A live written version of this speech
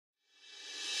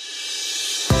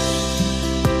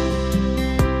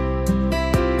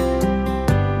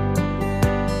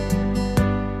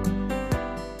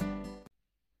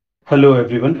Hello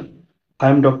everyone. I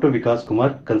am Dr. Vikas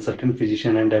Kumar, consultant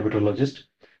physician and diabetologist.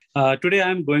 Today,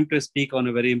 I'm going to speak on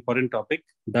a very important topic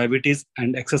diabetes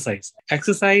and exercise.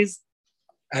 Exercise,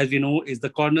 as we know, is the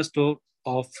cornerstone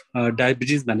of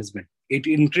diabetes management. It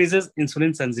increases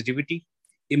insulin sensitivity,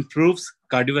 improves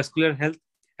cardiovascular health,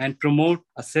 and promote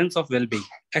a sense of well-being.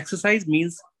 Exercise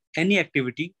means any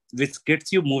activity which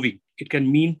gets you moving. It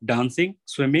can mean dancing,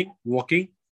 swimming, walking,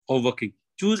 or working.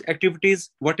 Choose activities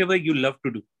whatever you love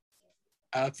to do.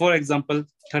 For example,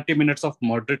 30 minutes of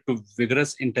moderate to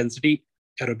vigorous intensity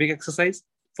aerobic exercise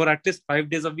for at least 5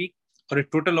 days a week, or a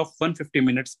total of 150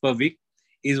 minutes per week,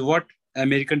 is what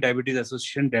American Diabetes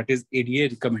Association, that is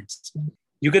ADA, recommends.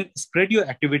 You can spread your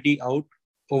activity out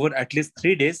over at least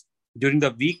 3 days during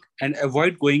the week and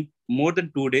avoid going more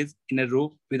than 2 days in a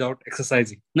row without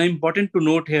exercising. Now, important to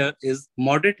note here is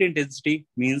moderate intensity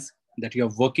means that you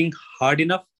are working hard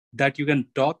enough that you can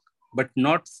talk but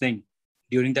not sing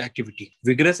during the activity.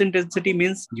 Vigorous intensity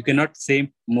means you cannot say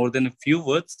more than a few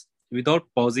words without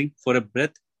pausing for a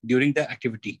breath during the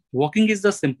activity. Walking is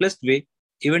the simplest way,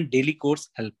 even daily course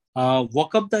help.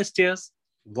 Walk up the stairs,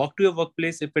 walk to your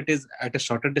workplace if it is at a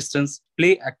shorter distance,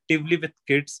 play actively with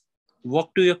kids,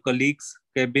 walk to your colleague's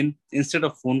cabin instead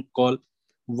of phone call,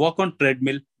 walk on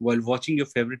treadmill while watching your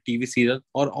favorite TV serial,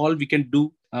 or all we can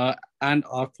do and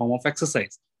our form of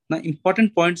exercise. Now,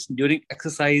 important points during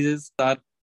exercises are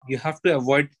you have to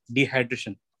avoid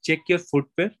dehydration. Check your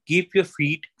footwear. Keep your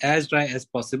feet as dry as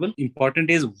possible. Important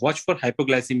is watch for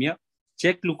hypoglycemia.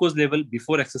 Check glucose level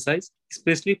before exercise,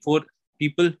 especially for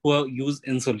people who use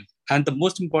insulin. And the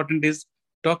most important is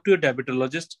talk to your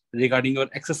diabetologist regarding your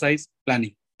exercise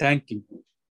planning. Thank you.